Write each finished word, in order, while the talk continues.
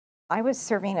I was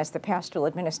serving as the pastoral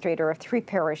administrator of 3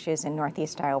 parishes in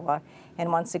northeast Iowa,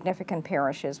 and one significant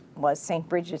parish was St.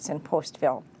 Bridget's in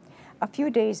Postville. A few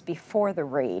days before the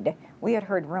raid, we had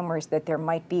heard rumors that there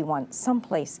might be one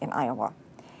someplace in Iowa,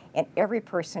 and every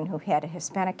person who had a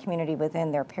Hispanic community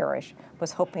within their parish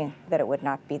was hoping that it would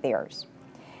not be theirs.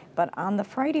 But on the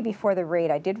Friday before the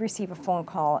raid, I did receive a phone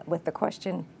call with the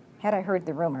question, had I heard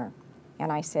the rumor?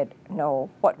 And I said, no,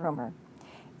 what rumor?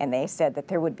 And they said that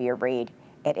there would be a raid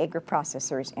at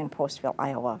Agriprocessors in Postville,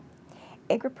 Iowa.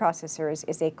 Agriprocessors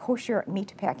is a kosher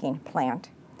meat packing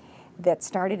plant that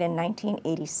started in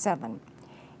 1987.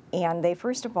 And they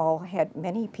first of all had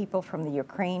many people from the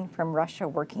Ukraine, from Russia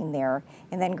working there,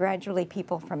 and then gradually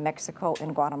people from Mexico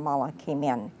and Guatemala came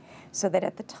in. So that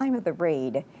at the time of the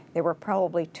raid, there were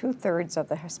probably 2/3 of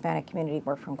the Hispanic community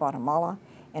were from Guatemala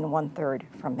and 1/3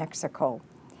 from Mexico.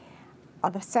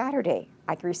 On the Saturday,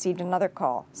 I received another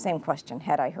call, same question,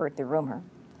 had I heard the rumor?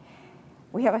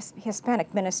 We have a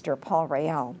Hispanic minister, Paul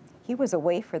Rayel. He was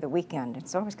away for the weekend, and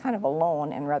so I was kind of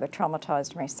alone and rather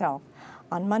traumatized myself.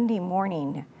 On Monday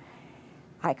morning,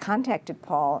 I contacted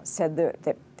Paul, said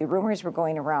that the rumors were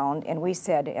going around, and we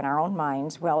said in our own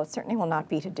minds, well, it certainly will not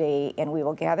be today, and we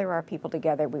will gather our people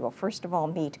together. We will first of all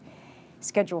meet,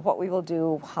 schedule what we will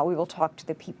do, how we will talk to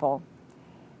the people.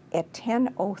 At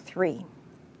 10:03,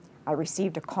 I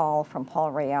received a call from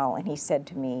Paul Rayel, and he said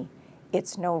to me,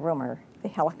 it's no rumor, the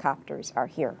helicopters are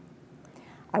here.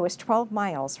 I was 12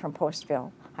 miles from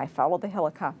Postville. I followed the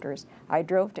helicopters. I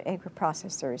drove to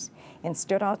Agriprocessors and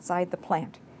stood outside the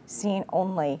plant, seeing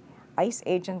only ICE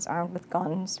agents armed with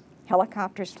guns,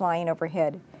 helicopters flying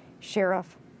overhead,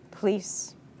 sheriff,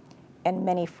 police, and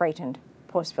many frightened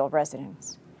Postville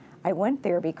residents. I went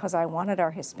there because I wanted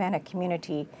our Hispanic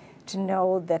community to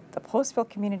know that the Postville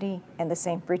community and the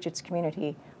St. Bridget's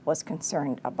community was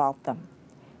concerned about them,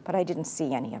 but I didn't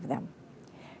see any of them.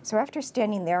 So after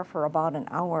standing there for about an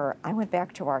hour, I went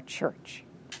back to our church.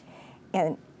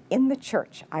 And in the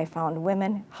church, I found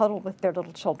women huddled with their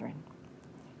little children.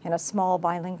 And a small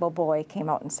bilingual boy came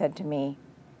out and said to me,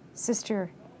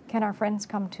 Sister, can our friends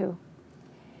come too?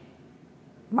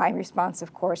 My response,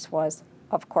 of course, was,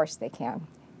 of course they can.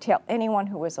 Tell anyone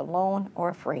who is alone or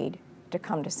afraid to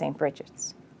come to St.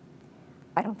 Bridget's.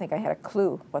 I don't think I had a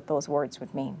clue what those words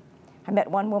would mean. I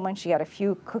met one woman, she had a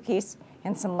few cookies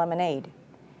and some lemonade.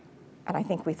 And I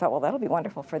think we thought, well, that'll be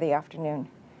wonderful for the afternoon.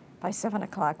 By 7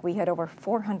 o'clock, we had over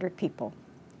 400 people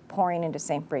pouring into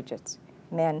St. Bridget's,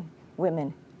 men,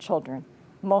 women, children,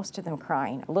 most of them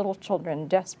crying, little children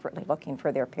desperately looking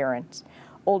for their parents,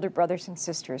 older brothers and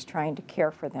sisters trying to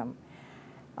care for them,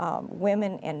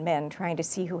 women and men trying to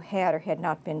see who had or had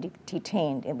not been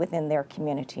detained within their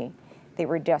community. They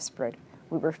were desperate.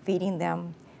 We were feeding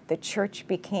them. The church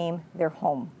became their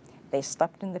home. They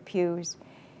slept in the pews.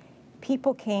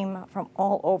 People came from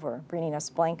all over, bringing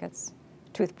us blankets,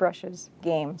 toothbrushes,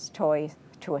 games, toys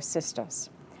to assist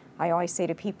us. I always say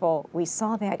to people, we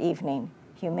saw that evening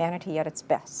humanity at its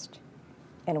best,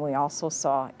 and we also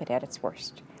saw it at its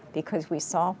worst, because we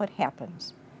saw what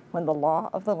happens when the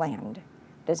law of the land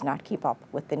does not keep up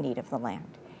with the need of the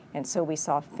land. And so we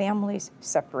saw families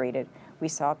separated. We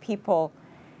saw people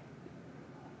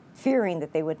fearing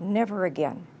that they would never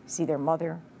again see their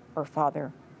mother or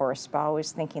father or a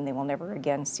spouse, thinking they will never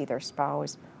again see their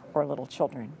spouse or little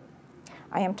children.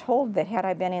 I am told that had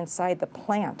I been inside the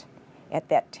plant at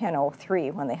that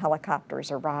 10:03 when the helicopters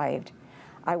arrived,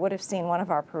 I would have seen one of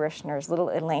our parishioners,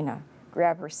 little Elena,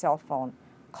 grab her cell phone,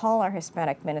 call our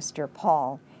Hispanic minister,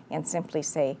 Paul, and simply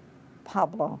say,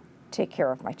 Pablo, take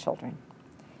care of my children.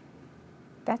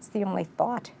 That's the only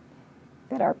thought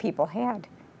that our people had,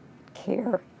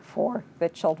 care for the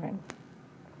children.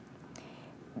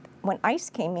 When ICE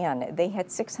came in, they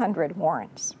had 600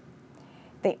 warrants.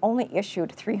 They only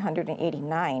issued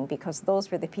 389 because those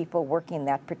were the people working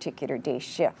that particular day's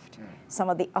shift.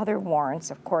 Some of the other warrants,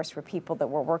 of course, were people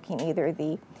that were working either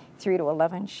the 3 to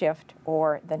 11 shift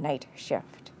or the night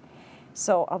shift.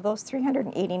 So of those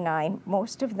 389,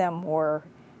 most of them were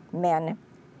men,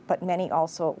 but many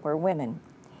also were women.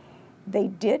 They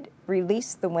did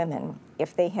release the women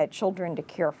if they had children to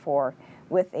care for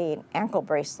with an ankle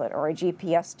bracelet or a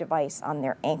GPS device on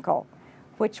their ankle,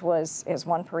 which was, as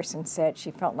one person said,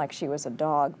 she felt like she was a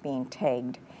dog being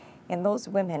tagged. And those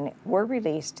women were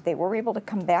released. They were able to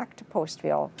come back to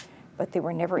Postville, but they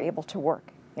were never able to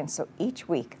work. And so each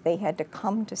week they had to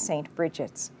come to St.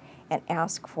 Bridget's and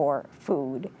ask for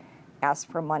food,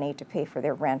 ask for money to pay for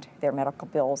their rent, their medical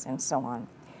bills, and so on.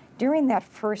 During that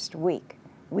first week,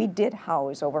 we did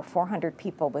house over 400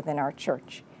 people within our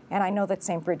church. And I know that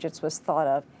St. Bridget's was thought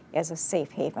of as a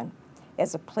safe haven,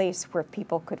 as a place where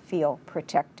people could feel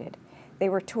protected. They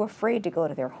were too afraid to go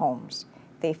to their homes.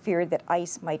 They feared that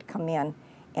ICE might come in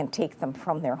and take them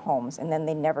from their homes, and then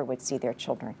they never would see their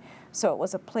children. So it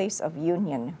was a place of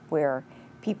union where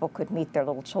people could meet their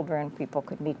little children, people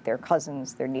could meet their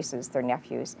cousins, their nieces, their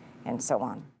nephews, and so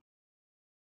on.